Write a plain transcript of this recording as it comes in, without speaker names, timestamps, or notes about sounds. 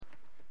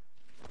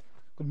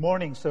Good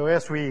morning. So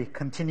as we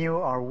continue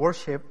our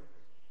worship,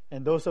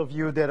 and those of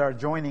you that are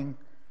joining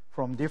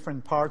from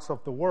different parts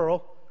of the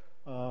world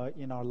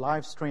in our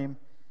live stream,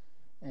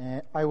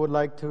 I would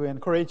like to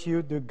encourage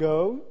you to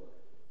go,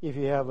 if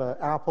you have an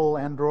Apple,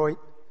 Android,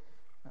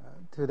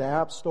 to the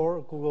App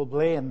Store, Google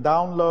Play, and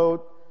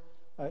download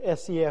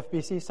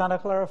SCFBC, Santa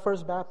Clara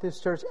First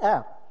Baptist Church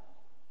app.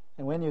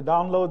 And when you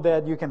download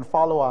that, you can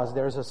follow us.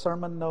 There's a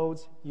sermon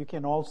notes. You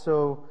can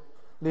also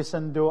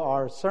listen to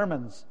our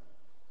sermons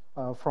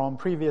from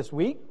previous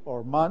week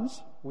or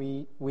months.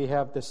 We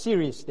have the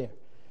series there.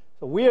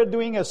 So we are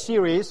doing a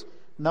series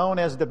known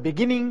as the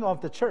beginning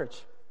of the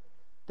church.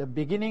 The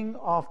beginning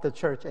of the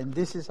church. And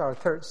this is our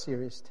third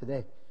series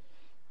today.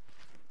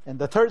 And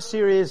the third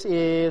series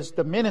is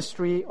the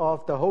ministry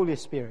of the Holy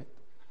Spirit.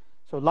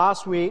 So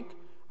last week,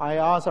 I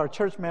asked our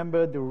church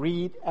member to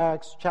read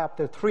Acts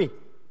chapter 3.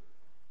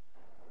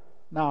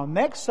 Now,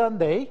 next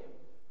Sunday,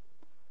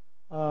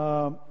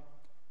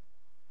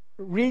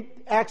 read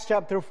Acts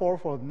chapter 4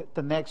 for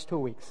the next 2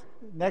 weeks.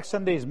 Next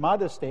Sunday is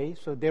Mother's Day,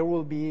 so there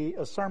will be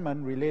a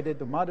sermon related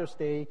to Mother's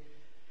Day,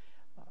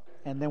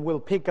 and then we'll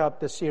pick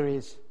up the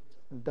series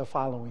the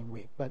following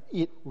week. But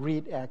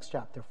read Acts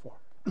chapter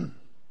 4.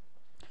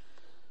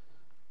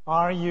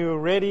 Are you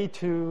ready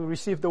to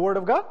receive the Word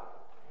of God?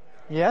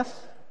 Yes?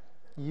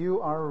 You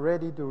are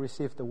ready to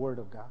receive the Word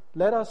of God.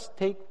 Let us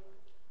take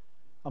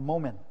a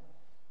moment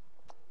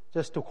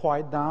just to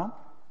quiet down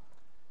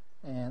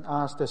and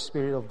ask the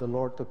Spirit of the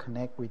Lord to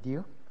connect with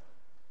you.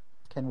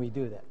 Can we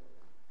do that?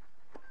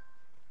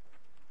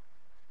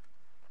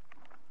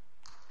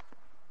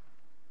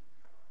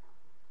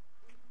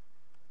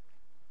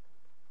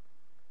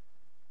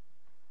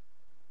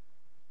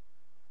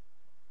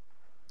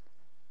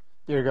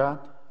 Dear God,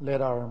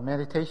 let our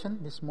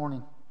meditation this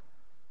morning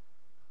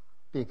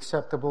be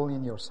acceptable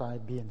in your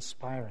sight, be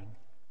inspiring,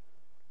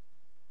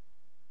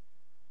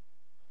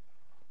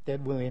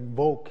 that will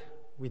invoke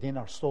within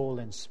our soul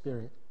and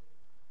spirit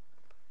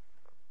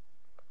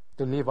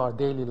to live our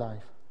daily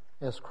life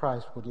as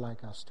Christ would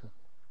like us to.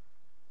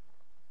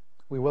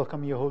 We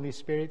welcome you, Holy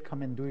Spirit.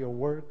 Come and do your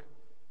work.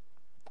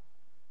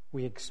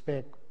 We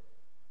expect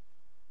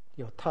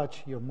your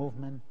touch, your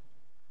movement.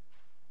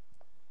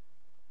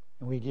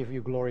 And we give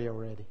you glory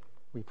already.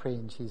 We pray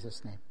in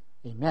Jesus' name.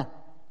 Amen.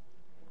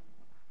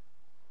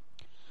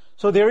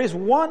 So there is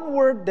one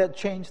word that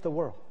changed the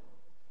world.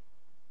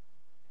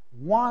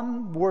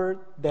 One word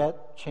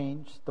that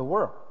changed the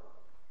world.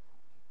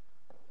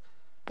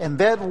 And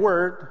that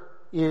word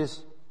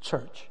is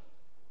church.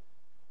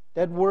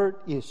 That word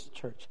is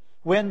church.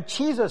 When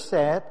Jesus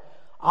said,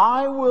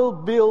 I will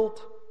build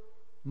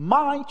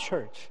my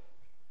church,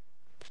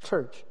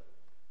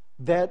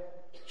 that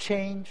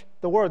changed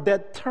the world,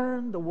 that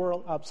turned the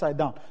world upside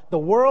down. The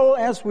world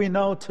as we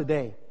know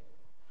today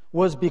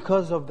was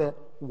because of that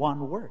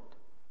one word.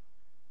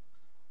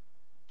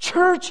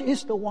 Church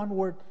is the one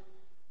word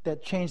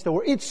that changed the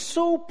world. It's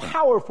so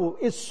powerful.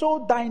 It's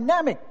so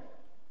dynamic.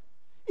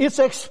 It's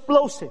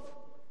explosive.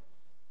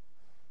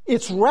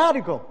 It's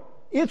radical.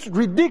 It's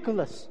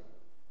ridiculous.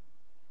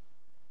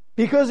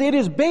 Because it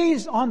is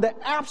based on the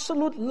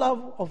absolute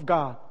love of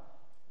God.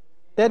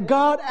 That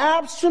God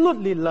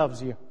absolutely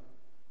loves you.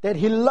 That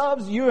He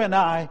loves you and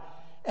I.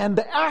 And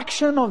the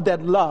action of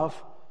that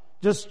love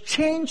just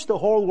changed the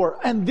whole world.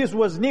 And this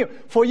was new.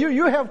 For you,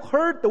 you have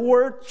heard the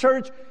word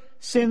church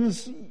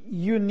since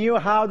you knew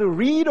how to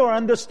read or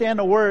understand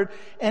a word,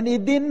 and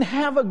it didn't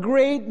have a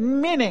great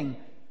meaning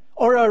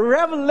or a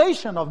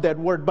revelation of that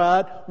word.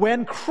 But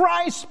when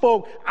Christ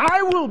spoke,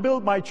 I will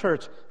build my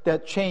church,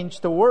 that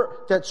changed the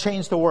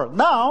world.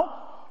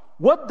 Now,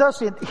 what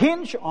does it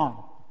hinge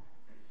on?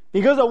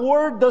 Because a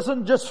word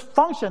doesn't just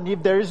function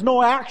if there is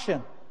no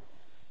action.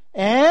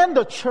 And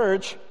the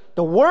church,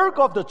 the work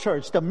of the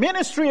church, the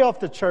ministry of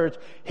the church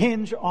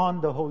hinge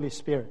on the Holy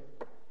Spirit.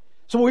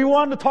 So we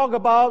want to talk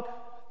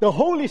about the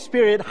Holy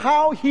Spirit,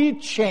 how He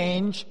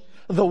changed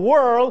the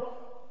world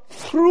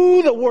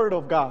through the Word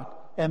of God.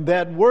 And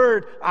that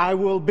word, I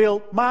will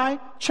build my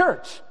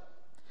church.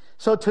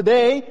 So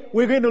today,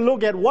 we're going to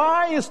look at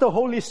why is the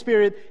Holy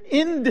Spirit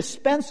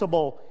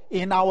indispensable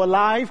in our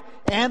life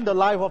and the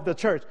life of the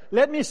church.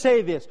 Let me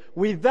say this.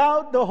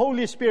 Without the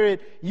Holy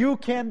Spirit, you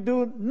can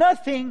do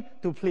nothing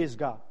to please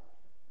God.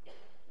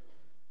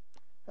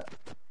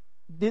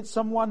 Did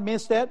someone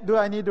miss that? Do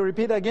I need to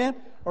repeat again?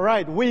 All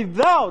right.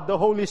 Without the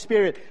Holy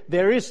Spirit,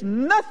 there is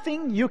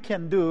nothing you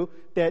can do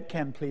that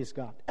can please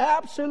God.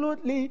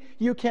 Absolutely,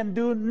 you can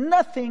do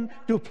nothing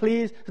to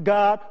please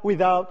God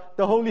without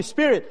the Holy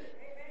Spirit.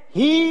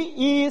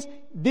 He is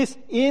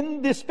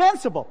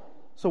indispensable.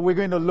 So we're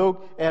going to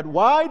look at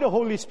why the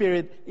Holy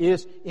Spirit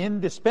is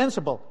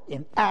indispensable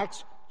in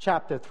Acts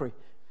chapter 3.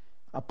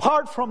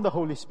 Apart from the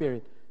Holy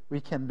Spirit, we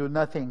can do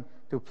nothing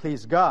to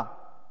please God.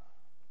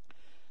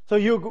 So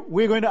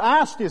we're going to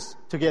ask this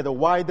together.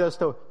 Why does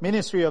the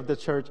ministry of the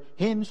church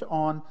hinge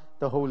on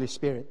the Holy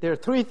Spirit? There are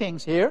three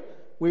things here.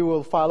 We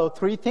will follow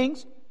three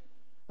things.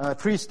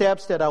 3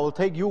 steps that I will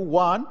take you.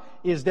 One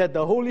is that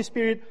the Holy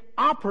Spirit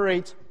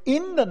operates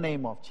in the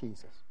name of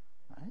Jesus.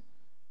 Right?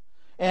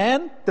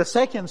 And the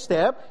second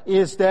step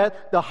is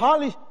that the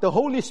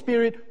Holy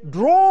Spirit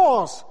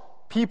draws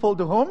people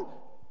to whom?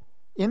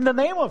 In the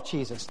name of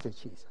Jesus, to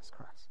Jesus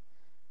Christ.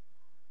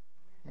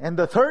 And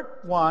the third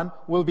one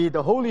will be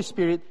the Holy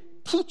Spirit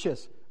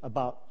teaches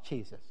about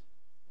Jesus.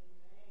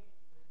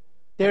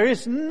 There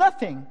is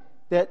nothing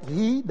that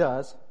He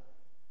does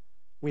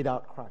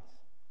without Christ.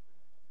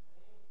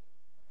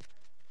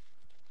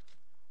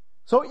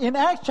 So in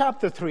Acts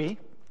chapter 3,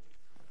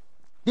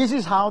 this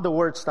is how the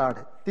word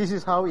started. This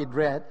is how it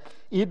read.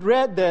 It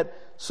read that,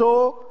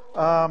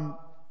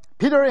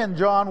 Peter and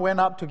John went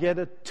up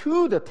together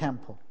to the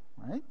temple,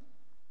 right?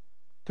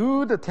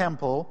 To the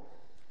temple.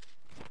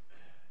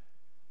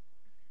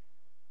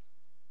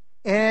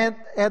 And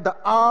at the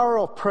hour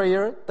of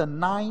prayer, the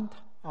 9th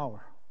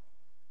hour.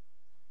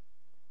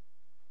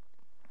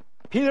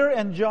 Peter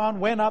and John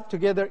went up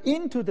together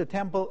into the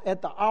temple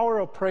at the hour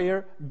of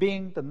prayer,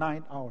 being the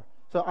 9th hour.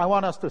 So I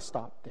want us to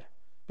stop there,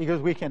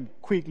 because we can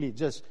quickly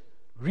just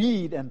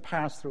read and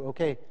pass through,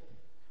 okay?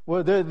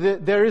 Well,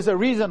 there is a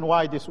reason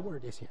why this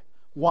word is here.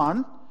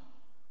 One,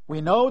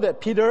 we know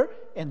that Peter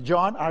and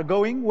John are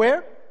going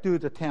where? To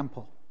the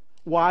temple.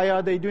 Why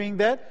are they doing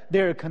that?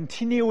 They're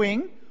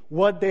continuing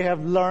what they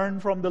have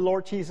learned from the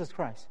Lord Jesus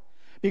Christ.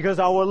 Because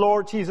our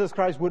Lord Jesus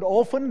Christ would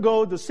often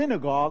go to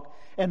synagogue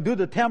and do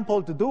the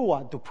temple to do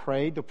what? To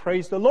pray, to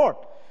praise the Lord.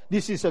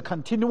 This is a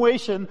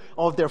continuation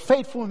of their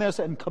faithfulness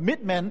and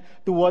commitment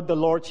to what the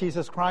Lord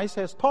Jesus Christ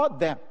has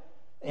taught them.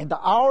 In the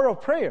hour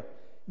of prayer,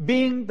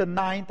 being the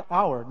 9th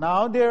hour.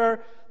 Now, the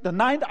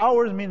 9th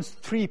hour means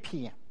 3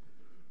 p.m.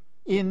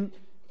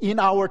 In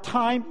our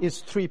time is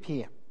 3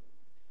 p.m.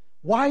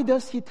 Why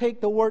does he take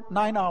the word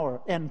 9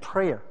 hour and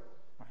prayer?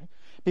 Right?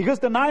 Because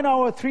the 9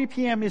 hour, 3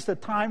 p.m. is the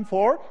time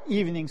for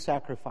evening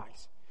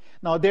sacrifice.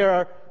 Now,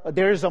 there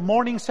is a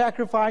morning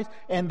sacrifice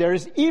and there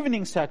is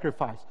evening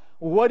sacrifice.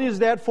 What is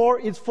that for?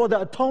 It's for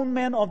the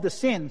atonement of the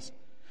sins.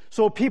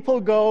 So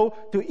people go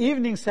to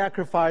evening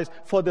sacrifice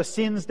for the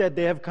sins that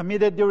they have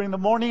committed during the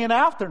morning and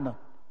afternoon.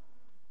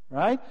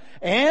 Right?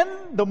 And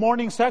the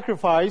morning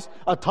sacrifice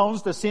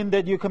atones the sin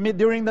that you commit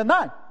during the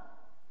night.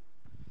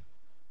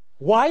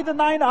 Why the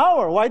 9th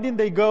hour? Why didn't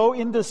they go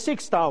in the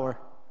 6th hour?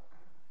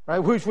 Right?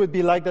 Which would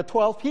be like the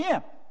 12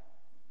 p.m.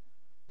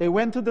 They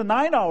went to the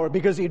 9th hour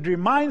because it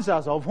reminds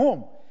us of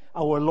whom?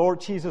 Our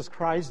Lord Jesus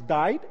Christ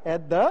died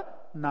at the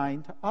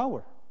 9th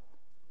hour.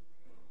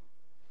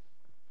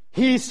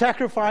 He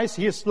sacrificed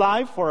His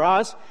life for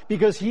us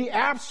because He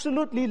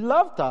absolutely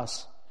loved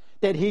us,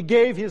 that He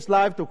gave His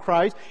life to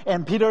Christ.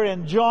 And Peter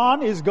and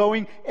John is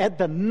going at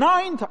the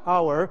 9th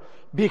hour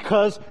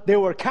because they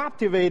were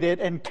captivated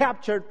and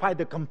captured by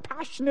the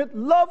compassionate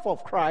love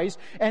of Christ,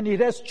 and it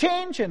has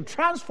changed and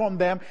transformed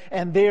them,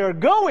 and they are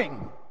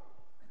going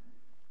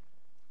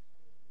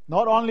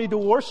not only to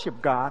worship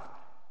God,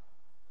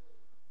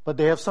 but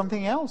they have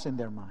something else in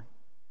their mind.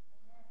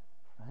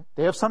 Right?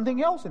 They have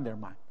something else in their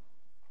mind.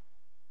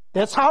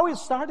 That's how it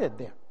started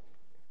there.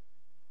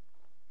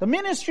 The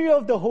ministry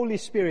of the Holy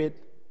Spirit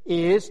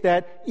is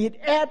that it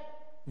adds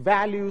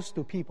values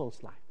to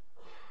people's life.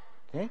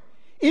 Okay?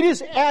 It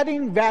is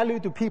adding value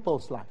to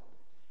people's life.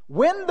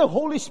 When the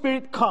Holy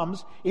Spirit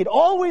comes, it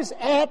always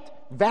adds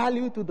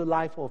value to the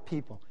life of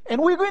people.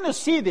 And we're going to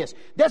see this.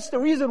 That's the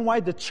reason why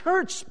the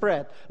church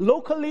spread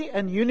locally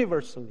and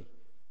universally.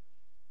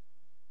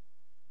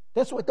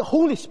 That's what the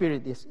Holy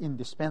Spirit is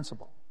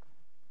indispensable.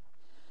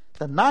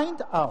 The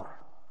 9th hour,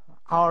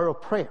 hour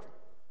of prayer.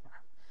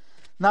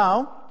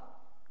 Now,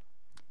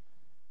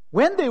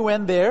 when they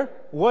went there,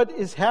 what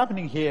is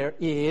happening here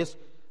is,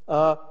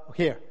 a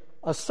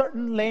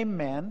certain lame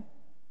man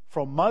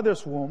from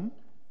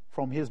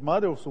his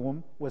mother's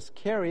womb was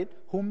carried,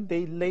 whom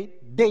they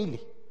laid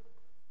daily.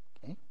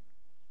 Okay?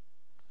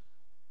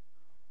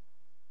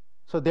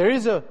 So there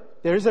is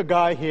a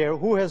guy here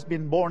who has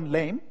been born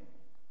lame,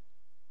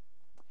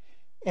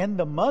 and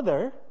the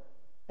mother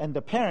and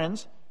the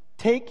parents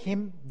take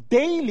him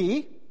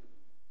daily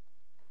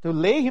to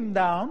lay him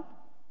down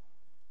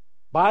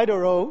by the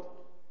road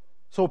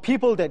so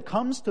people that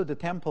comes to the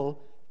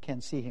temple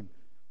can see him.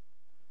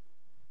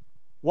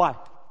 Why?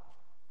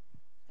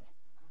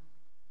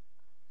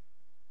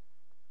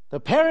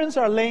 The parents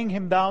are laying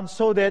him down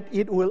so that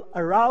it will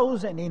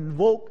arouse and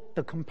invoke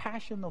the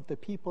compassion of the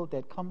people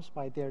that comes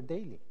by there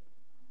daily.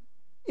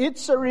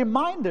 It's a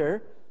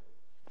reminder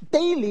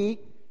daily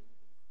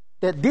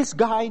that this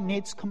guy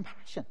needs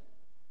compassion.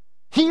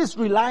 He is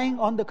relying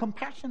on the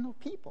compassion of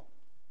people.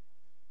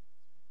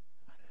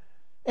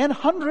 And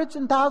hundreds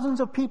and thousands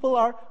of people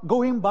are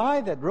going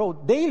by that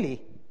road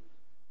daily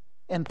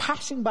and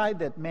passing by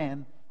that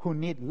man who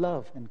need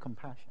love and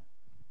compassion.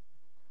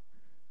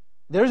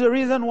 There's a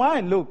reason why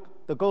Luke,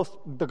 the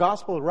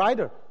gospel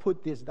writer,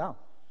 put this down.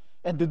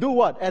 And to do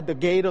what? At the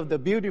gate of the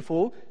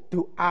beautiful,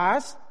 to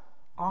ask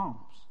alms.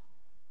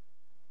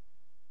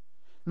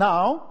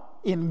 Now,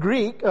 in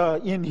Greek,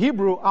 in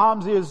Hebrew,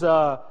 alms is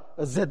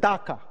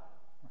tzedakah,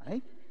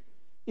 right?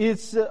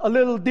 It's a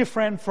little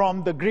different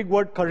from the Greek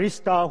word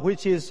charista,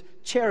 which is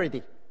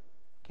charity.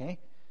 Okay?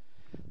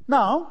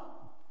 Now,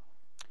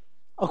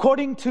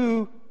 according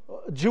to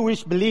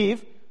Jewish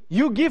belief,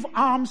 you give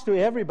alms to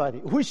everybody,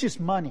 which is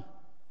money.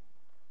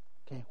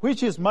 Okay,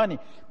 which is money.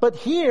 But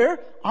here,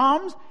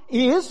 alms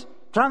is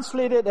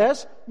translated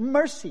as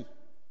mercy.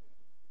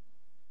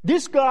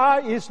 This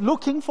guy is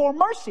looking for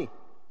mercy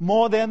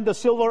more than the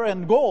silver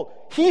and gold.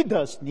 He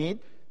does need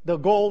the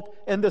gold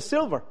and the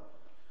silver.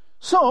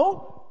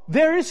 So,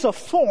 there is a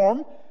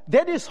form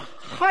that is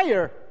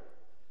higher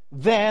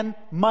than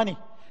money.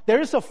 There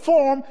is a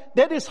form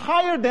that is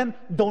higher than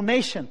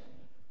donation.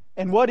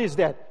 And what is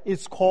that?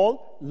 It's called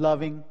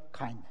loving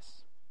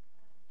kindness.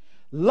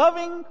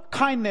 Loving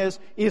kindness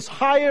is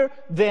higher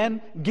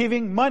than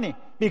giving money,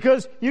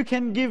 because you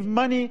can give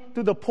money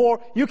to the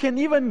poor. You can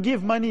even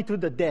give money to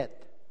the dead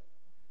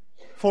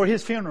for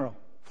his funeral,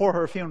 for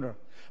her funeral.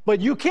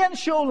 But you can't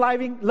show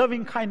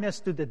loving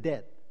kindness to the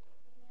dead.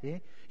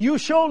 Okay? You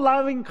show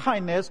loving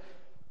kindness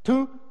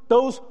to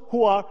those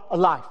who are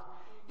alive.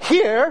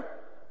 Here,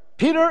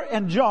 Peter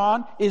and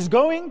John is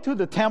going to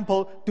the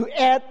temple to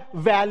add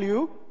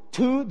value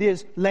to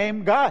this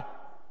lame guy,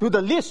 to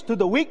the least, to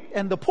the weak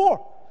and the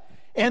poor.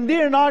 And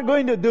they're not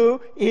going to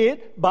do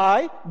it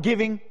by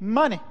giving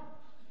money.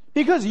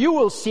 Because you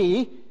will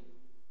see,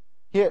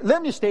 here,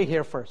 let me stay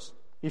here first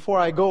before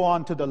I go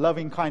on to the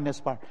loving kindness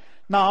part.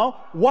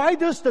 Now, why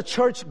does the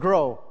church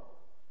grow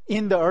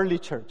in the early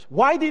church?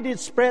 Why did it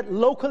spread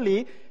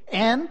locally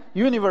and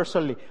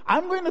universally?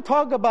 I'm going to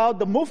talk about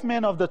the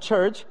movement of the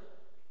church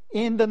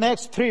in the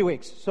next 3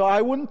 weeks. So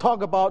I wouldn't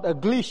talk about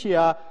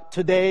ecclesia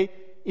today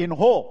in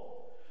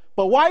whole.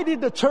 But why did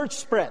the church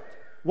spread?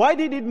 Why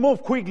did it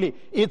move quickly?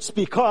 It's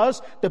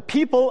because the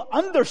people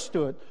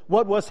understood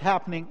what was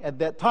happening at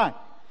that time.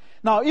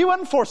 Now,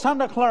 even for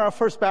Santa Clara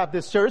First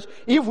Baptist Church,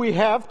 if we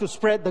have to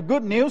spread the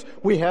good news,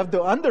 we have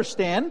to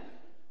understand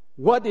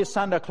what is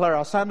Santa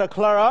Clara. Santa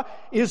Clara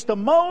is the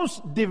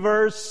most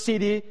diverse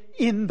city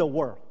in the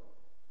world.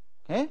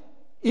 Okay?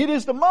 It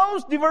is the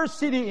most diverse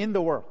city in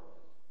the world.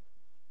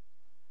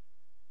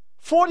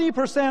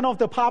 40% of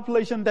the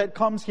population that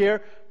comes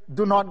here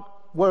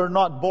were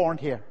not born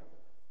here.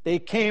 They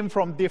came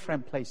from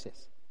different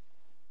places.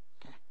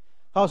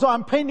 So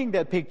I'm painting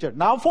that picture.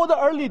 Now for the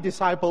early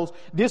disciples,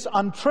 these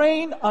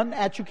untrained,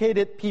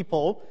 uneducated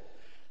people,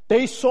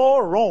 they saw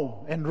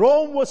Rome. And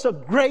Rome was a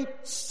great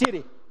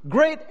city,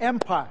 great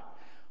empire.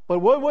 But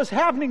what was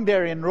happening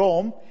there in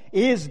Rome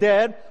is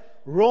that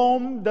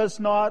Rome does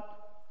not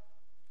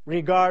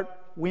regard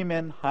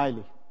women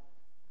highly.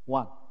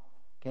 One.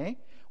 Okay?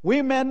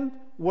 Women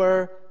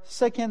were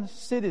second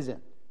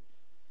citizen.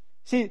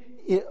 See,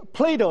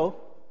 Plato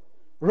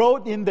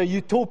wrote in the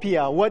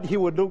Utopia what he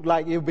would look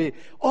like. It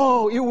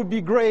would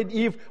be great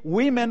if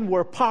women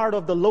were part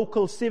of the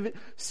local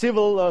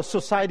civil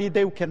society.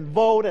 They can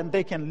vote and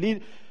they can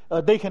lead.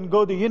 They can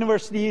go to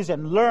universities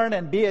and learn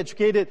and be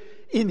educated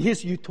in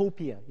his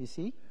utopia, you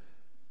see.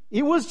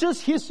 It was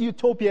just his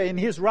utopia in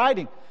his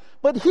writing.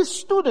 But his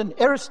student,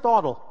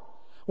 Aristotle,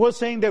 was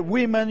saying that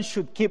women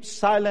should keep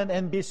silent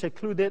and be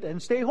secluded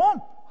and stay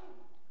home.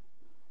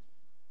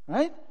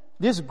 Right?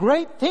 This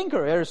great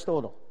thinker,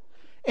 Aristotle.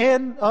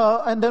 And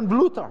then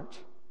Plutarch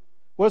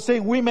was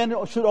saying women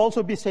should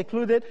also be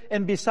secluded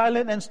and be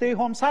silent and stay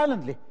home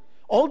silently.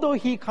 Although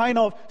he kind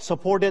of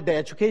supported the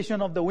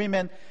education of the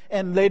women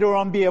and later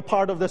on be a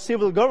part of the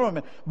civil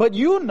government. But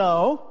you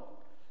know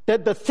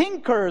that the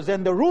thinkers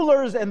and the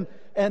rulers and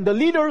the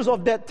leaders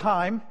of that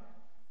time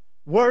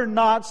were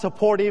not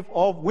supportive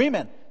of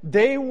women.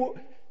 The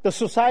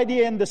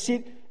society and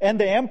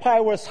the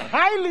empire was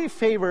highly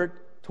favored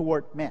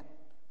toward men.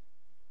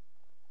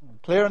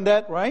 Clear on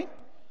that, right?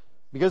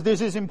 Because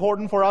this is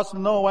important for us to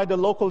know why the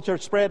local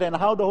church spread and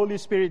how the Holy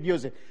Spirit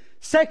used it.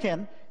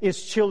 Second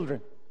is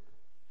children.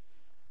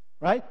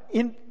 Right?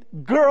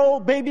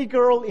 Baby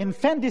girl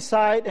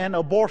infanticide and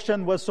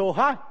abortion was so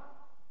high.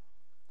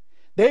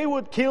 They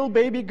would kill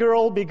baby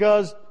girl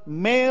because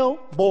male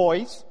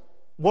boys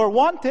were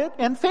wanted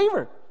and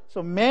favored.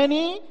 So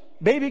many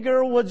baby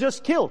girl were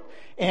just killed.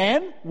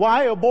 And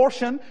why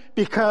abortion?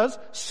 Because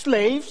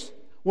slaves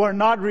were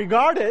not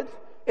regarded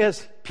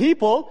as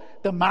people.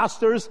 The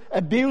masters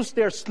abused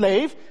their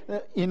slave.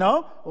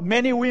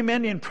 Many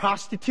women in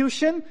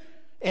prostitution.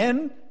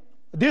 And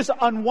these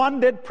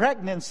unwanted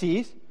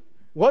pregnancies,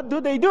 what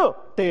do?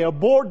 They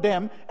abort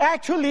them.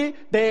 Actually,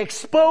 they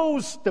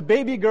expose the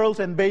baby girls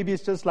and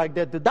babies just like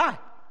that to die.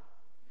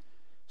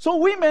 So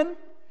women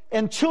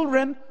and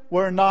children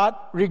were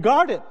not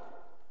regarded.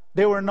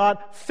 They were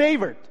not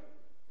favored.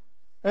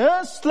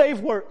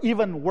 Slaves were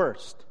even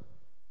worse.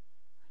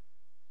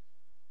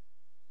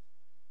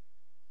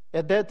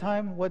 At that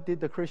time, what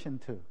did the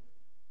Christians do?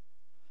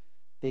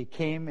 They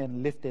came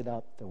and lifted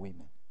up the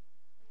women.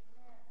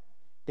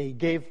 They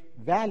gave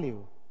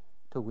value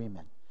to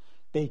women.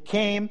 They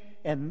came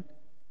and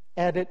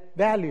added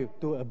value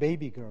to a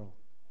baby girl.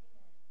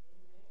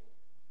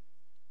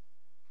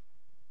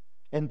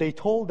 And they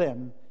told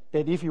them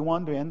that if you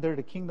want to enter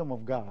the kingdom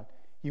of God,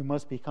 you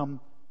must become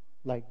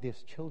like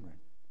these children.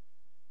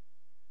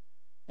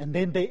 And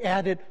then they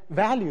added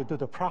value to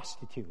the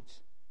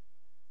prostitutes.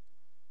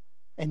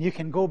 And you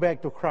can go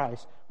back to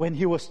Christ when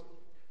he was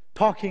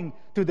talking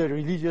to the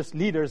religious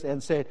leaders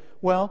and said,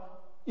 well,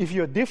 if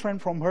you're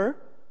different from her,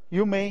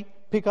 you may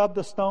pick up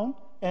the stone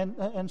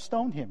and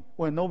stone him.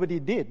 Well, nobody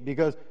did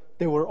because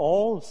they were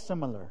all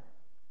similar.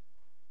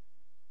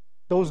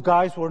 Those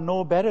guys were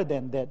no better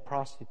than that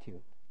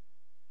prostitute.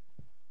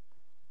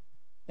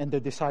 And the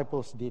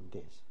disciples did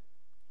this.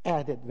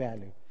 Added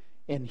value.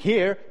 And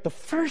here, the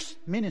first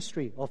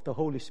ministry of the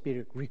Holy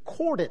Spirit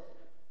recorded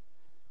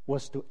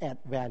was to add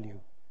value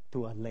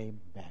to a lame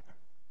beggar.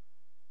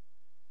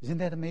 Isn't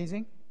that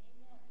amazing?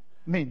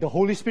 I mean, the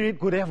Holy Spirit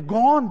could have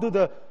gone to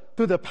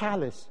the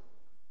palace,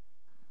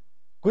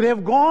 could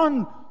have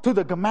gone to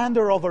the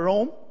commander of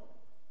Rome.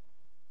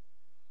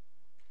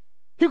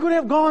 He could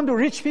have gone to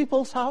rich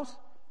people's house.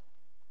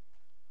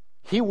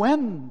 He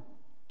went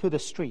to the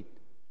street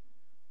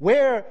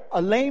where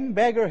a lame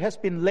beggar has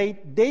been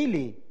laid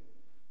daily,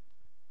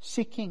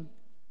 seeking,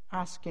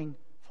 asking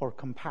for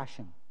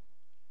compassion,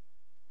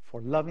 for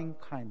loving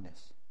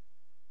kindness.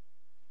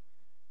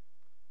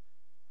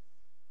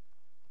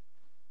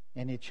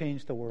 And it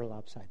changed the world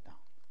upside down.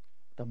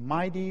 The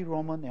mighty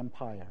Roman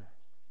Empire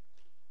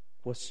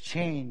was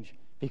changed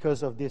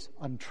because of this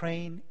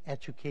untrained,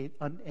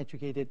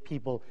 uneducated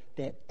people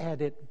that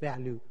added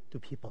value to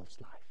people's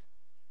life.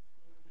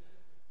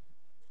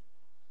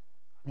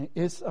 I mean,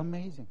 it's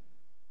amazing.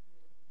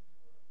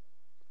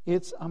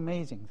 It's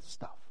amazing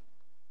stuff.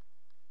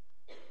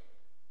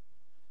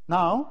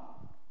 Now,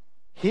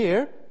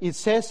 here, it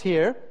says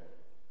here,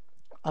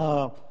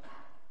 and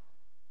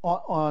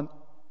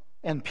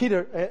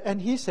Peter,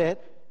 and he said,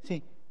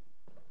 see,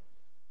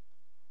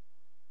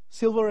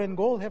 silver and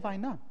gold have I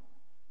none.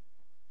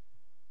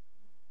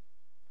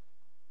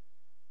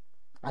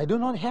 I do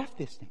not have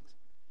these things.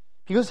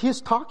 Because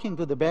he's talking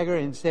to the beggar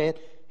and said,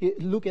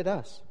 look at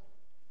us.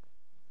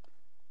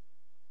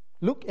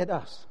 Look at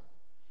us.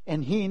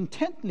 And he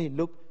intently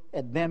looked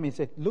at them and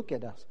said, look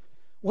at us.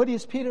 What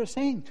is Peter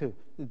saying to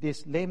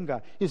this lame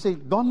guy? He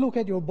said, don't look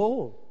at your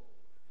bowl.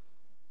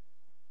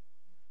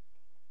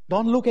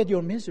 Don't look at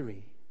your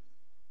misery.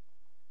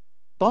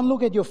 Don't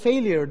look at your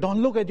failure.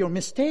 Don't look at your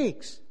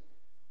mistakes.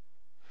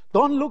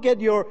 Don't look at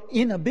your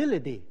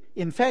inability.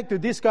 In fact, to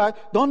this guy,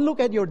 don't look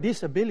at your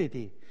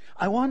disability.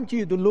 I want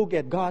you to look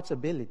at God's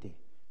ability.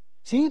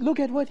 See, look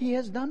at what He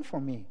has done for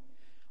me.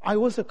 I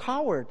was a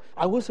coward.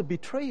 I was a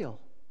betrayal.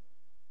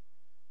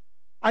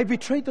 I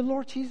betrayed the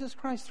Lord Jesus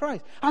Christ thrice.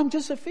 I'm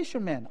just a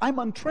fisherman. I'm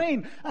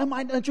untrained. I'm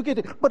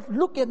uneducated. But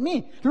look at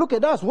me. Look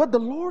at us. What the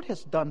Lord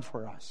has done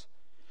for us.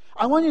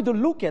 I want you to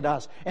look at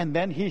us. And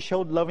then He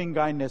showed loving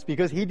kindness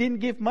because He didn't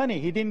give money.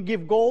 He didn't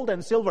give gold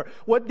and silver.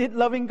 What did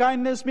loving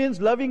kindness mean?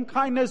 Loving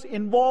kindness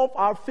involved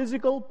our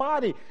physical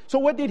body. So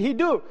what did He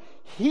do?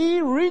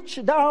 He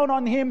reached down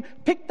on him,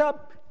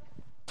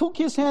 took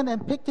his hand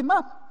and picked him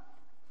up.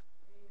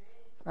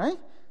 Right?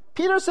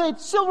 Peter said,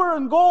 silver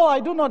and gold I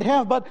do not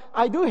have, but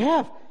I do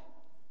have.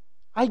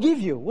 I give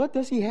you. What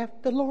does he have?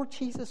 The Lord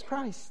Jesus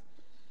Christ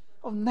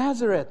of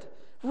Nazareth.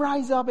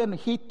 Rise up, and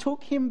he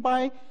took him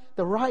by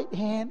the right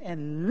hand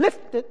and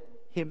lifted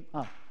him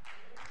up.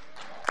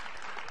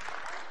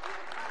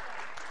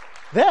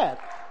 That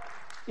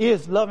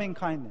is loving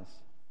kindness.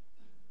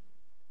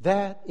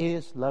 That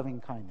is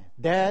loving kindness.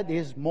 That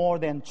is more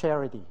than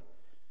charity.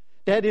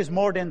 That is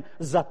more than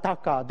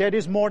zataka. That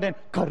is more than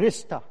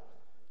charista.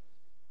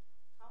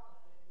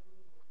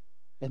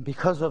 And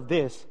because of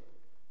this,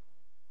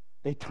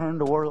 they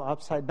turned the world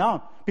upside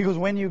down. Because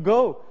when you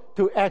go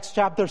to Acts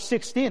chapter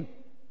 16,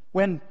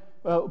 when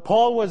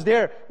Paul was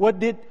there, what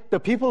did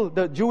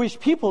the Jewish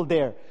people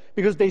there?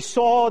 Because they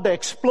saw the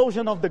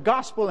explosion of the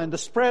gospel and the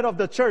spread of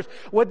the church.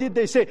 What did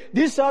they say?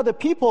 These are the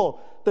people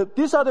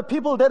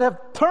that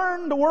have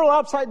turned the world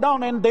upside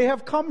down, and they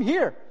have come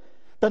here.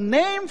 The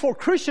name for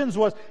Christians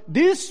was,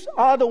 these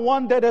are the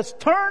one that has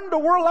turned the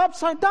world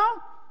upside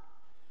down.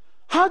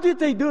 How did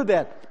they do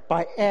that?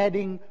 By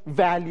adding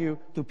value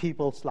to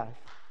people's life.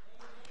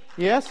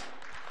 Yes?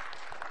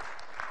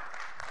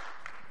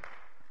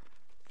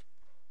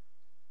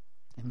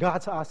 And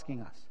God's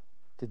asking us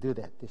to do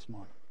that this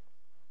morning.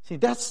 See,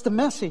 that's the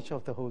message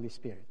of the Holy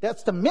Spirit.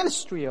 That's the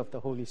ministry of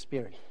the Holy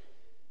Spirit.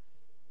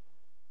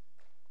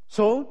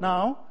 So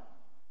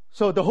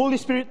the Holy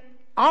Spirit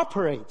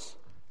operates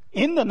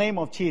in the name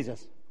of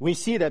Jesus. We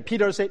see that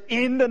Peter said,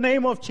 in the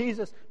name of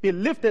Jesus, be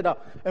lifted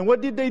up. And what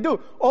did they do?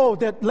 Oh,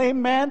 that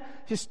lame man,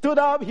 he stood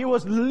up, he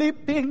was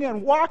leaping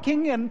and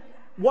walking and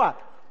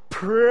what?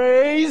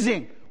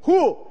 Praising.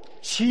 Who?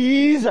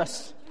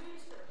 Jesus.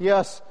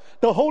 Yes.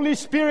 The Holy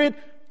Spirit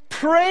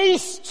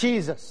praised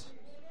Jesus.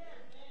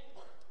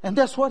 And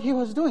that's what he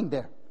was doing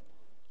there.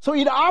 So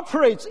it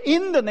operates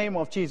in the name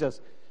of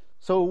Jesus.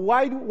 So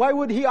why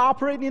would he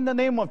operate in the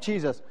name of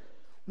Jesus?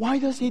 Why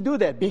does he do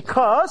that?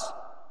 Because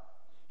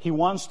he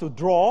wants to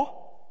draw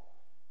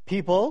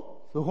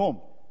people to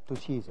whom? To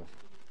Jesus.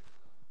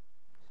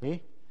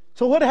 See?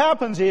 So what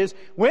happens is,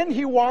 when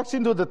he walks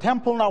into the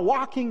temple now,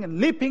 walking and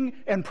leaping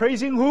and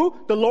praising who?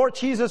 The Lord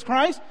Jesus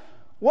Christ.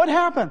 What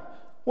happened?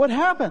 What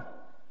happened?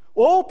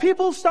 Oh,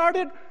 people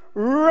started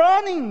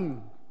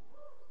running.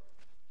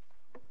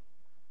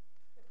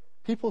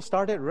 People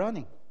started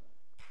running.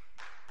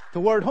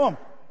 Toward whom?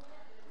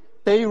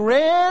 They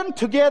ran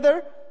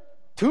together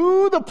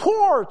to the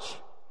porch.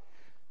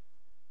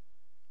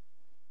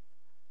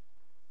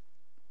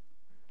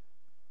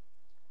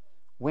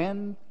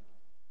 When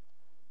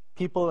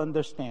people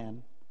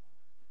understand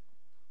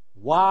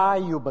why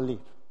you believe,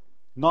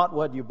 not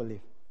what you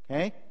believe,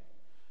 okay?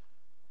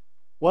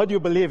 What you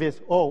believe is,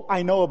 oh,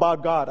 I know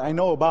about God, I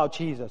know about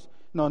Jesus.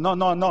 No,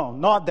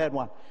 not that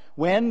one.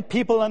 When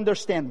people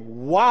understand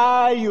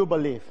why you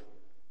believe,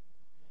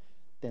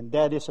 then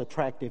that is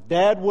attractive.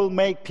 That will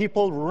make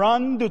people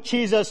run to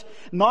Jesus,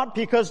 not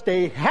because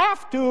they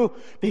have to,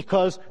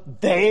 because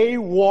they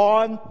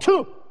want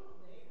to.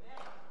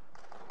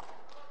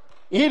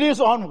 It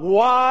is on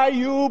why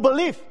you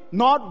believe,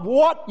 not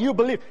what you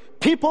believe.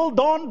 People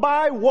don't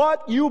buy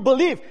what you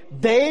believe.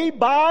 They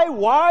buy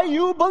why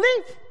you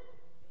believe.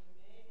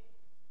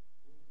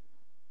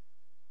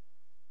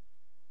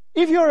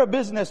 If you're a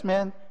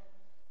businessman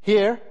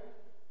here,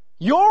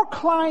 your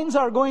clients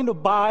are going to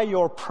buy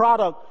your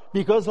product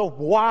because of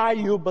why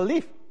you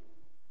believe.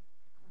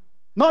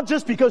 Not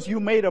just because you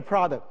made a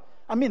product.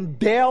 I mean,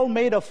 Dell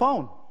made a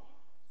phone.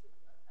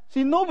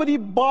 See, nobody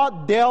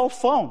bought Dell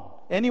phone.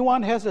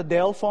 Anyone has a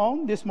Dell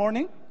phone this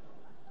morning?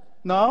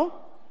 No?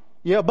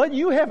 Yeah, but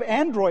you have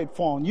Android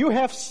phone. You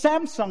have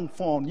Samsung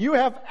phone. You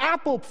have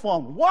Apple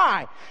phone.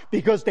 Why?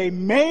 Because they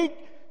make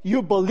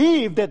you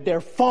believe that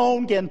their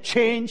phone can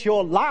change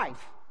your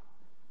life.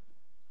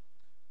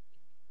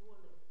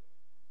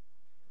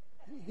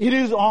 It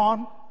is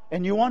on,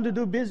 and you want to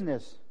do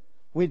business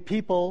with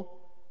people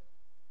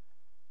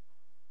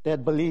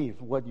that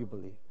believe what you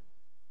believe.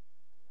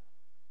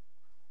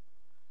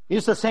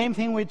 It's the same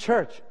thing with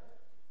church.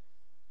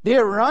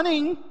 They're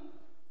running.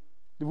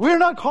 We're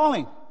not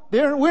calling.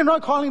 We're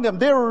not calling them.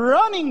 They're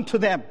running to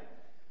them.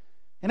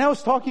 And I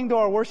was talking to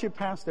our worship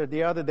pastor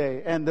the other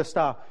day and the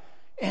staff.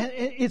 And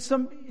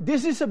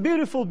this is a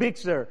beautiful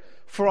picture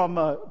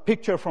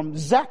from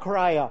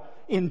Zechariah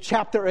in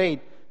chapter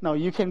 8. Now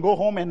you can go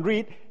home and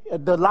read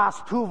the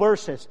last 2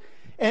 verses.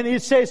 And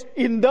it says,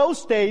 in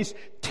those days,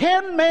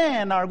 10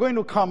 men are going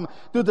to come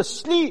to the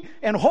sleeve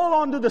and hold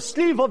on to the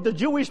sleeve of the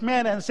Jewish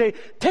man and say,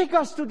 take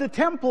us to the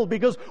temple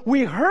because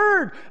we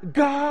heard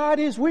God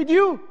is with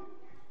you.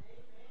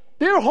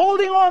 They're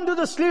holding on to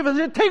the sleeve and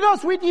say, take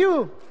us with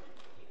you.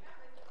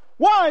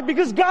 Why?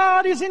 Because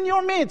God is in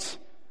your midst.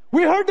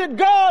 We heard that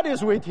God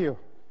is with you.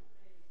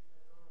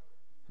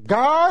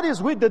 God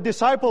is with the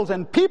disciples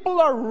and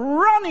people are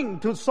running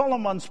to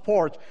Solomon's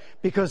porch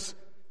because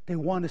they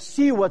want to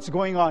see what's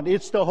going on.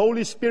 It's the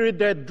Holy Spirit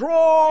that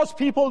draws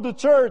people to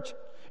church.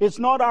 It's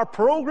not our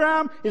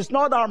program. It's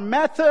not our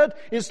method.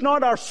 It's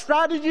not our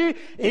strategy.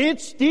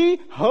 It's the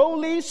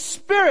Holy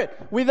Spirit.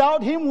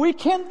 Without Him, we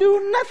can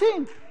do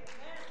nothing.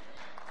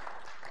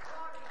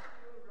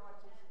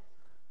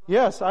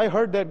 Yes, I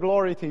heard that.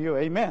 Glory to you.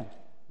 Amen.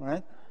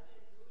 Right?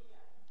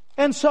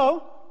 And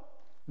so,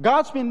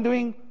 God's been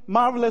doing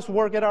marvelous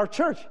work at our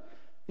church.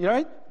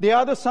 Right? The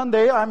other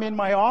Sunday, I'm in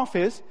my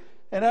office,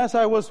 and as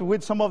I was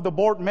with some of the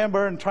board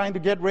members and trying to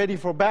get ready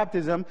for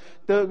baptism,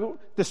 the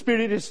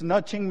Spirit is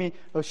nudging me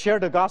to share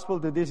the gospel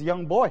to this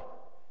young boy.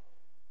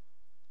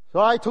 So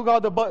I took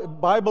out the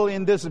Bible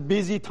in this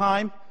busy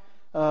time.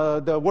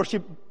 The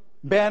worship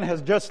band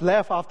has just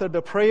left after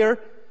the prayer.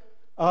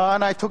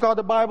 And I took out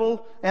the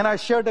Bible and I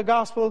shared the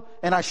gospel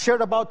and I shared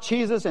about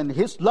Jesus and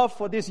His love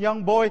for this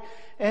young boy.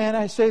 And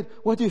I said,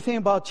 what do you think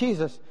about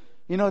Jesus?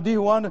 You know, do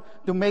you want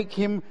to make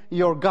Him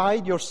your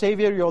guide, your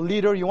Savior, your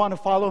leader? You want to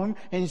follow Him?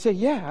 And he said,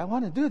 yeah, I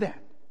want to do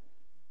that.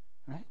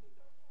 Right?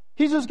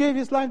 He just gave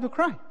His life to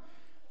Christ.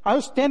 I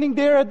was standing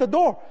there at the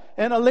door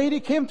and a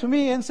lady came to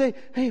me and said,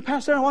 hey,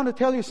 Pastor, I want to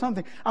tell you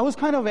something. I was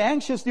kind of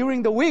anxious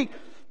during the week,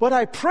 but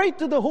I prayed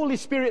to the Holy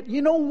Spirit.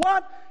 You know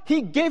what?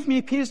 He gave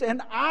me peace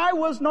and I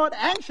was not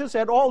anxious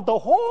at all the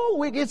whole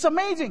week. It's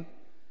amazing.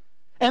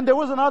 And there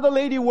was another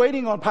lady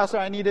waiting on, Pastor,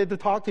 I needed to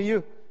talk to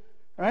you.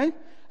 Right?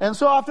 And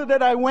so after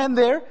that, I went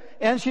there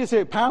and she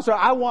said, Pastor,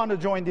 I want to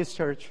join this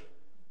church.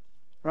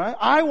 Right?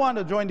 I want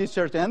to join this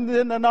church. And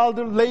then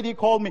another lady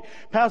called me.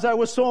 Pastor, I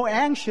was so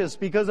anxious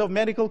because of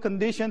medical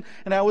condition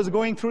and I was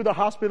going through the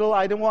hospital.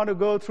 I didn't want to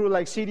go through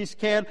like CT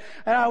scan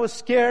and I was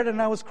scared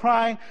and I was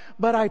crying.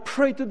 But I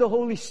prayed to the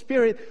Holy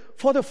Spirit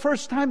for the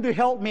first time to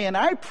help me. And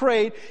I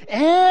prayed.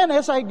 And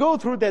as I go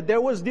through that,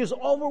 there was this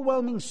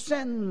overwhelming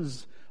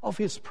sense of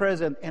His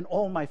presence and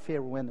all my fear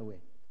went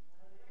away.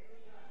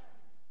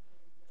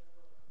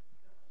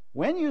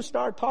 When you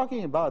start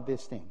talking about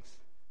these things,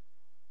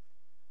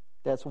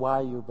 that's why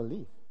you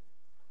believe.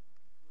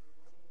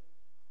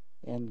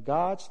 And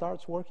God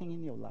starts working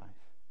in your life.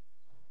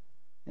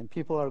 And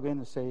people are going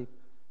to say,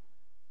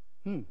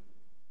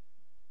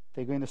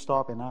 they're going to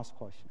stop and ask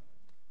questions.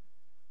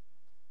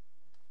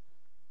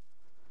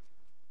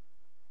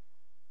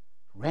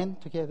 Ran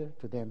together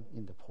to them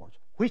in the porch,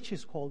 which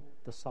is called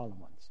the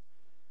Solomons.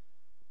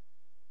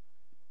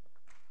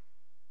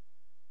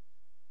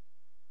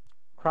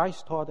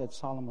 Christ taught at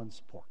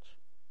Solomon's porch.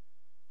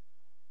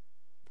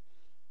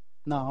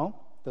 Now,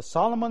 the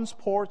Solomon's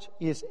porch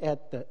is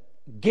at the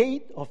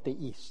gate of the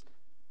east.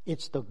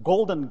 It's the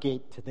golden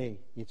gate today.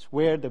 It's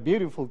where the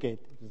beautiful gate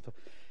is.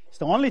 It's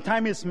the only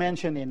time it's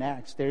mentioned in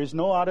Acts. There is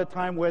no other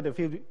time where the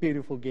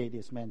beautiful gate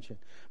is mentioned.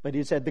 But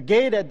it's at the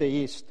gate at the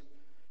east.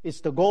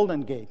 It's the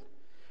golden gate.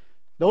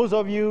 Those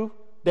of you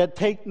that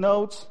take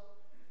notes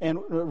and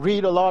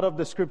read a lot of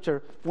the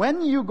scripture,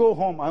 when you go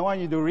home, I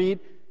want you to read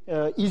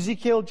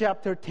Ezekiel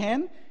chapter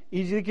 10,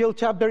 Ezekiel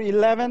chapter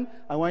 11.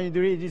 I want you to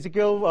read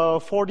Ezekiel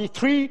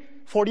 43,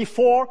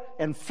 44,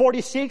 and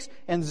 46,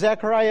 and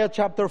Zechariah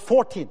chapter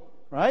 14.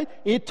 Right?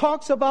 It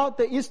talks about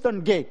the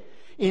eastern gate.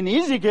 In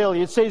Ezekiel,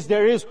 it says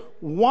there is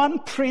one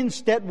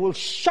prince that will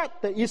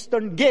shut the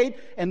eastern gate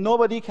and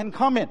nobody can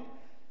come in.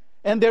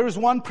 And there is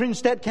one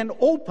prince that can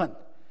open.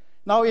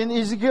 Now in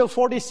Ezekiel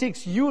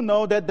 46, you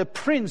know that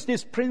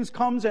this prince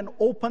comes and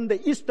opens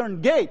the eastern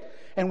gate.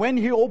 And when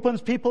he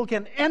opens, people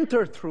can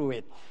enter through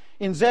it.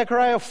 In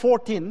Zechariah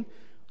 14,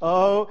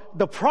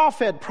 the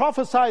prophet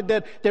prophesied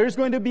that there is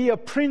going to be a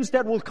prince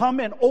that will come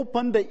and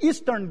open the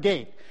eastern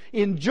gate.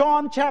 In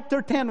John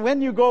chapter 10,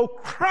 when you go,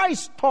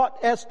 Christ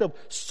taught as the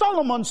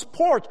Solomon's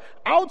porch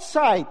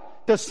outside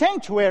the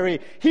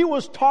sanctuary. He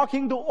was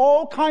talking to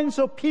all kinds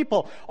of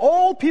people.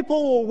 All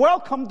people were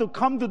welcome to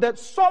come to that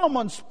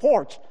Solomon's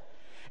porch.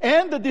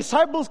 And the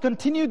disciples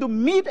continued to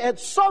meet at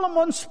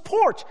Solomon's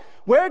porch.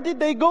 Where did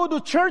they go to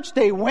church?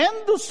 They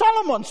went to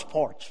Solomon's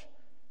porch.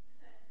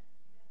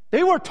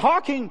 They were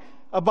talking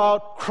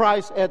about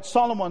Christ at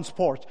Solomon's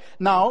porch.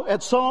 Now,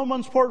 at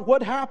Solomon's porch,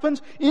 what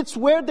happens? It's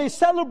where they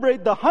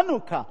celebrate the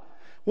Hanukkah.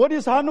 What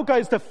is Hanukkah?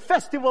 It's the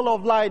festival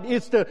of light.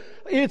 It's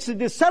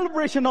the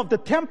celebration of the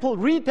temple,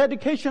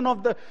 rededication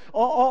of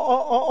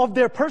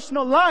their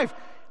personal life.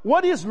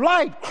 What is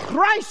light?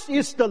 Christ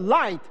is the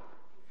light.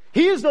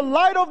 He is the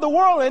light of the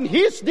world, and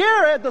He's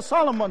there at the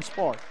Solomon's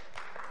porch.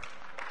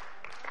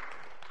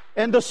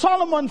 And the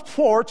Solomon's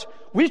porch,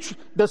 which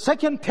the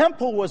second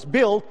temple was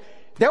built,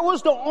 that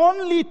was the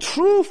only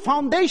true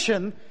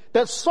foundation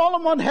that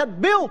Solomon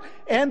had built.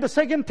 And the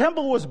second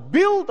temple was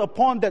built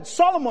upon that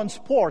Solomon's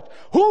porch.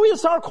 Who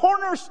is our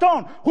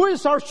cornerstone? Who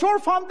is our sure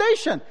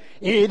foundation?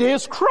 It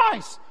is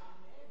Christ,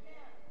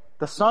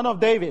 the Son of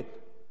David,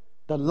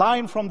 the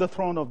line from the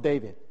throne of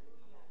David.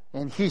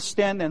 And He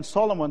stands in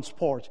Solomon's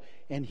porch,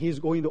 and He's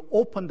going to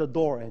open the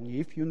door. And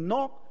if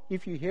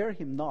you hear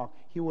Him knock,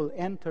 He will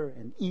enter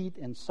and eat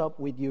and sup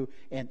with you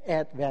and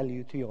add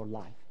value to your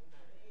life.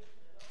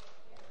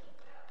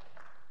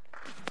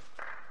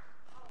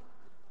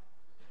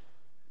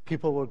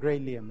 People were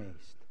greatly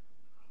amazed.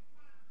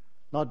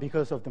 Not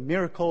because of the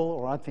miracle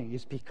or anything.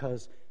 It's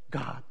because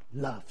God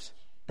loves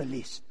the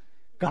least.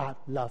 God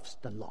loves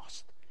the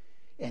lost.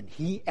 And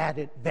He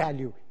added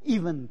value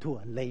even to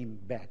a lame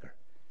beggar.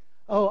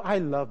 Oh, I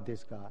love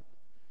this God.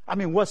 I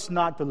mean, what's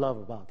not to love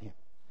about Him?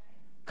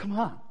 Come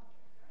on.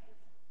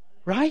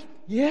 Right?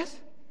 Yes?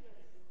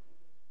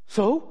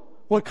 So,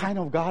 what kind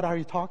of God are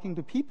you talking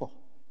to people?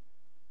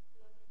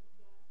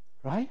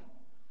 Right?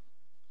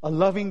 A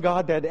loving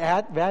God that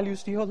add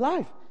values to your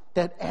life.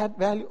 That add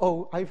value.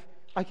 Oh,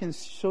 I can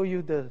show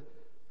you the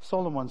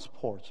Solomon's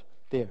porch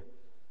there.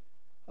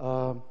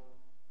 On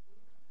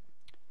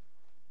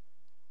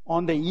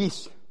the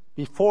east,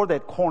 before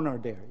that corner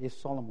there, is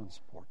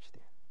Solomon's porch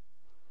there.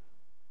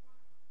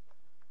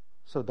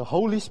 So the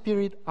Holy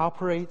Spirit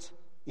operates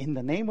in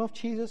the name of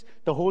Jesus.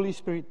 The Holy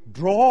Spirit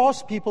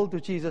draws people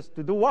to Jesus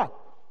to do what?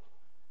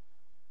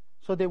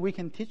 So that we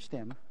can teach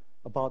them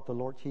about the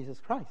Lord Jesus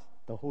Christ.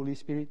 The Holy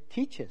Spirit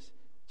teaches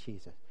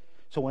Jesus.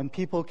 So when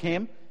people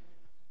came,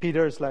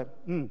 Peter's like,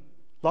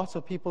 lots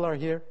of people are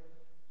here.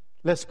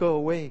 Let's go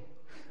away.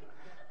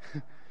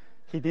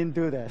 He didn't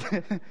do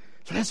that.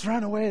 Let's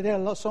run away. There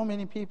are so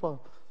many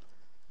people.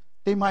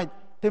 They might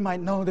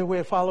know that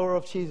we're a follower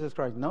of Jesus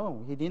Christ.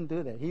 No, He didn't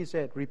do that. He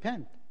said,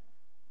 repent.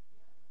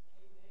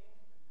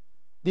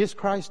 This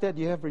Christ that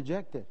you have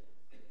rejected.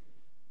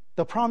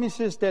 The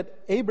promises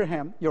that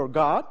Abraham, your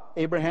God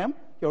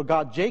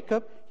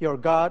Jacob, your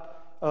God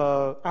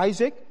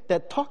Isaac,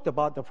 that talked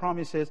about the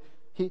promises,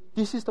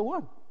 this is the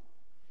one.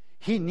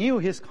 He knew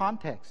his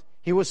context.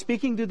 He was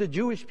speaking to the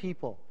Jewish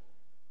people.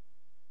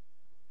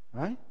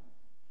 Right?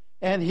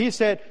 And He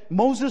said,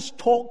 Moses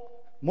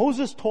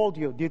told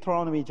you,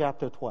 Deuteronomy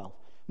chapter 12.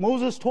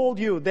 Moses told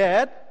you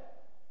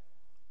that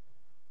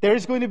there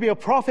is going to be a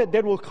prophet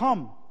that will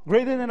come,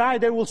 greater than I,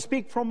 that will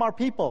speak from our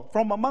people,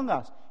 from among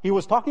us. He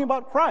was talking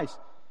about Christ.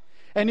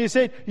 And He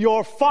said,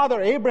 your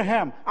father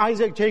Abraham,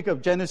 Isaac,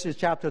 Jacob, Genesis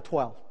chapter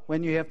 12.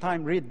 When you have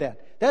time, read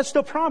that. That's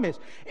the promise.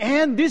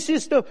 And this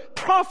is the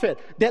prophet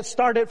that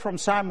started from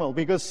Samuel,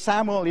 because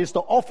Samuel is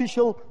the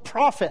official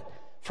prophet.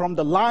 From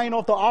the line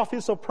of the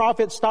office of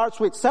prophet starts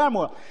with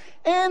Samuel.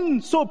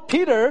 And so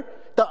Peter,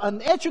 the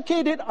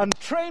uneducated,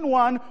 untrained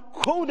one,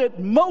 quoted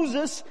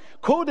Moses,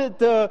 quoted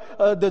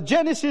the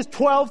Genesis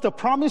 12, the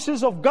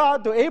promises of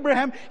God to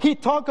Abraham. He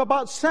talked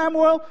about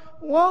Samuel.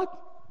 What?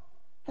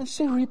 And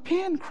say,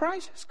 repent,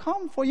 Christ has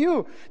come for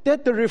you,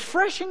 that the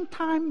refreshing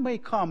time may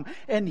come,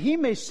 and He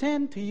may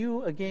send to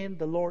you again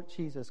the Lord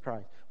Jesus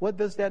Christ. What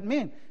does that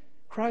mean?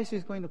 Christ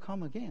is going to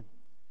come again.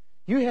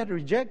 You had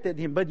rejected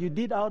Him, but you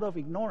did out of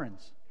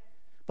ignorance.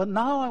 But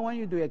now I want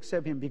you to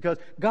accept Him, because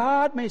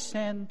God may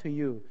send to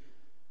you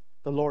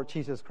the Lord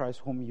Jesus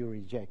Christ whom you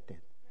rejected.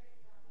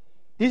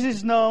 This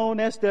is known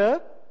as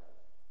the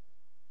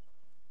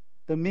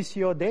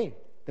Missio Dei,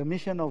 the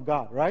mission of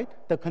God, right?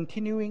 The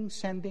continuing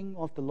sending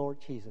of the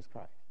Lord Jesus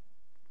Christ.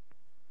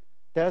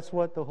 That's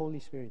what the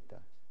Holy Spirit does.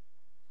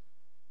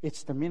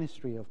 It's the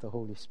ministry of the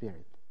Holy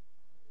Spirit.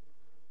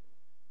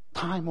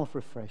 Time of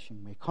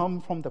refreshing may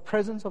come from the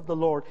presence of the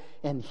Lord,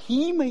 and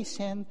He may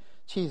send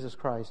Jesus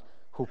Christ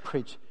who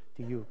preached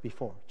to you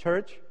before.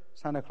 Church,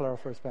 Santa Clara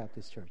First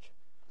Baptist Church.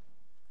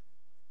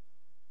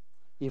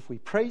 If we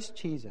praise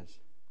Jesus,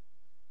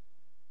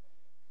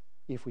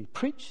 if we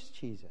preach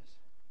Jesus,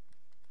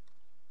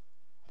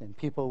 then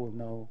people will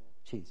know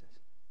Jesus.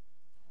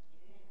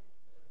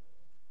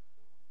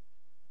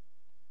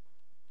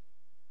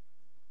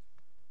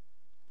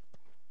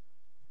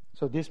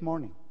 So this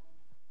morning,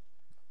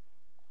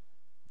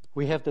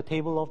 we have the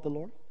table of the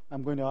Lord.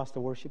 I'm going to ask the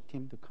worship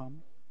team to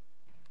come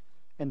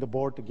and the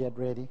board to get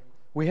ready.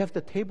 We have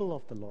the table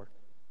of the Lord.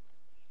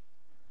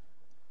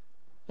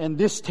 And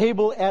this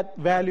table adds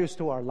values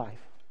to our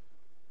life.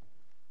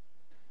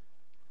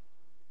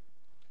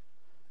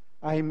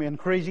 I am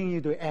encouraging you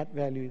to add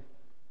value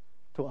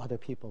to other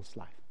people's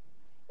life.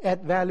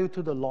 Add value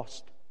to the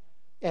lost.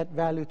 Add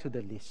value to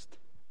the least.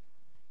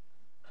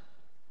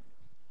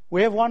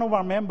 We have one of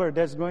our members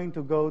that's going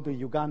to go to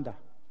Uganda.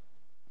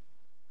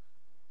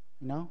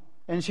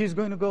 And she's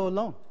going to go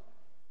alone.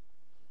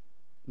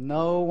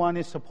 No one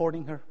is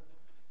supporting her.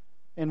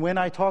 And when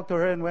I talked to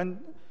her, and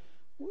when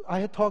I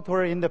had talked to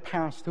her in the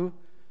past too,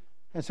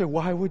 and said,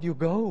 why would you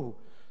go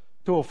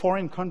to a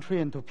foreign country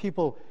and to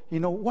people,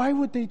 why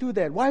would they do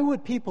that? Why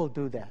would people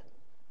do that?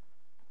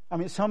 I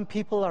mean, some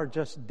people are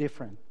just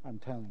different, I'm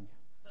telling you.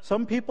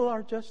 Some people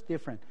are just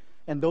different.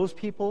 And those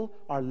people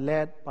are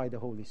led by the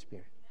Holy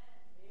Spirit.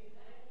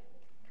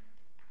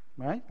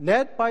 Right?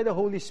 Led by the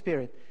Holy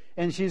Spirit.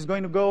 And she's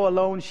going to go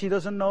alone. She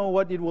doesn't know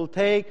what it will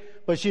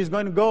take, but she's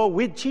going to go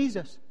with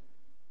Jesus.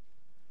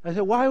 I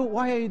said,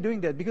 why are you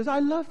doing that? Because I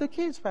love the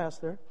kids,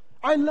 Pastor.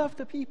 I love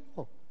the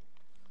people.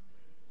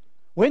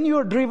 When you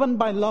are driven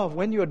by love,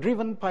 when you are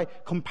driven by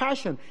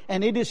compassion,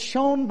 and it is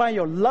shown by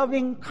your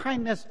loving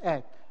kindness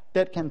act,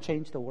 that can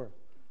change the world.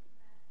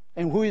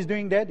 And who is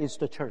doing that? It's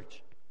the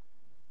church.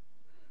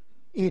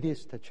 It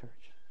is the church.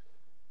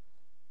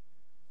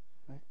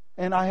 Right?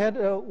 And I had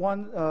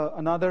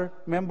another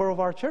member of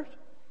our church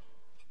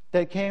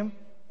that came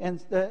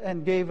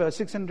and gave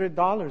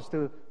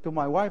 $600 to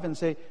my wife and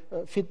say,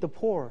 feed the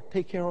poor,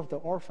 take care of the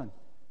orphan.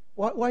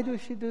 Why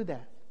does she do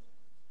that?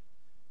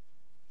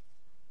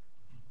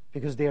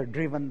 Because they are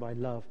driven by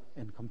love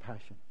and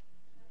compassion.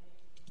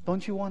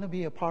 Don't you want to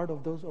be a part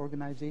of those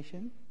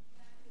organizations?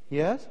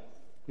 Yes?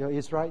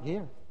 It's right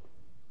here.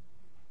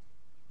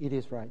 It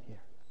is right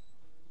here.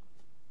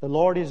 The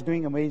Lord is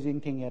doing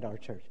amazing things at our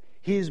church.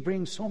 He is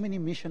bringing so many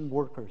mission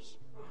workers.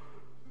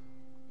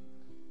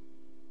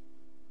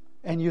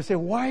 And you say,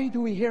 why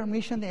do we hear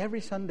mission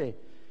every Sunday?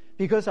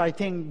 Because I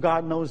think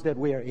God knows that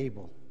we are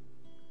able.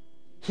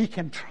 He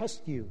can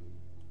trust you.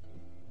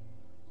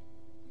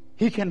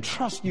 He can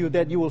trust you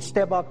that you will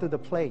step up to the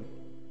plate.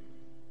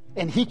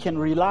 And He can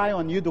rely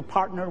on you to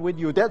partner with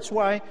you. That's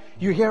why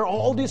you hear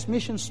all these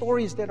mission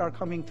stories that are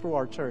coming through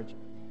our church.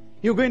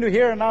 You're going to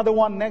hear another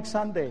one next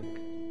Sunday.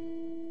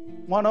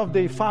 One of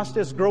the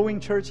fastest growing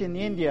church in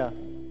India,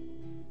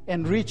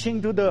 and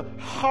reaching to the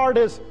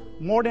hardest,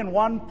 more than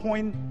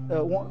 1.2,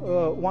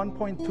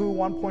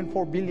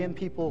 1.4 billion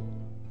people.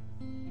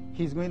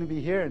 He's going to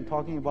be here and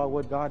talking about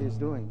what God is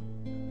doing.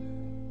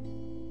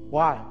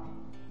 Why?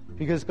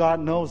 Because God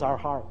knows our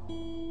heart.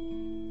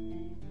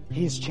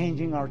 He's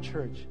changing our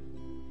church.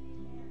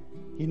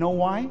 You know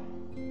why?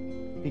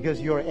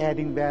 Because you're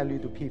adding value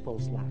to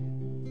people's life.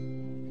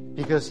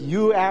 Because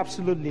you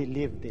absolutely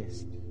live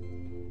this.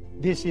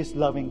 This is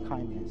loving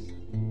kindness.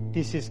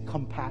 This is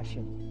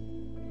compassion.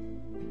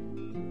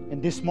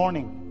 And this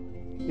morning,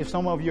 if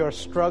some of you are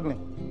struggling,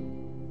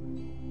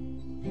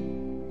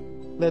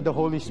 let the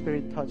Holy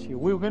Spirit touch you.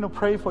 We're going to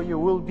pray for you.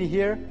 We'll be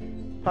here.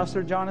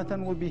 Pastor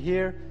Jonathan will be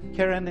here.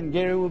 Karen and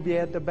Gary will be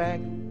at the back.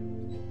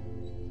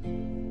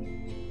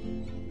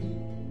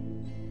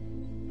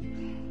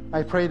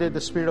 I pray that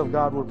the Spirit of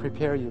God will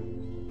prepare you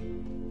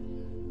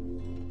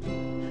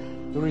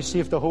to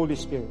receive the Holy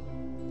Spirit.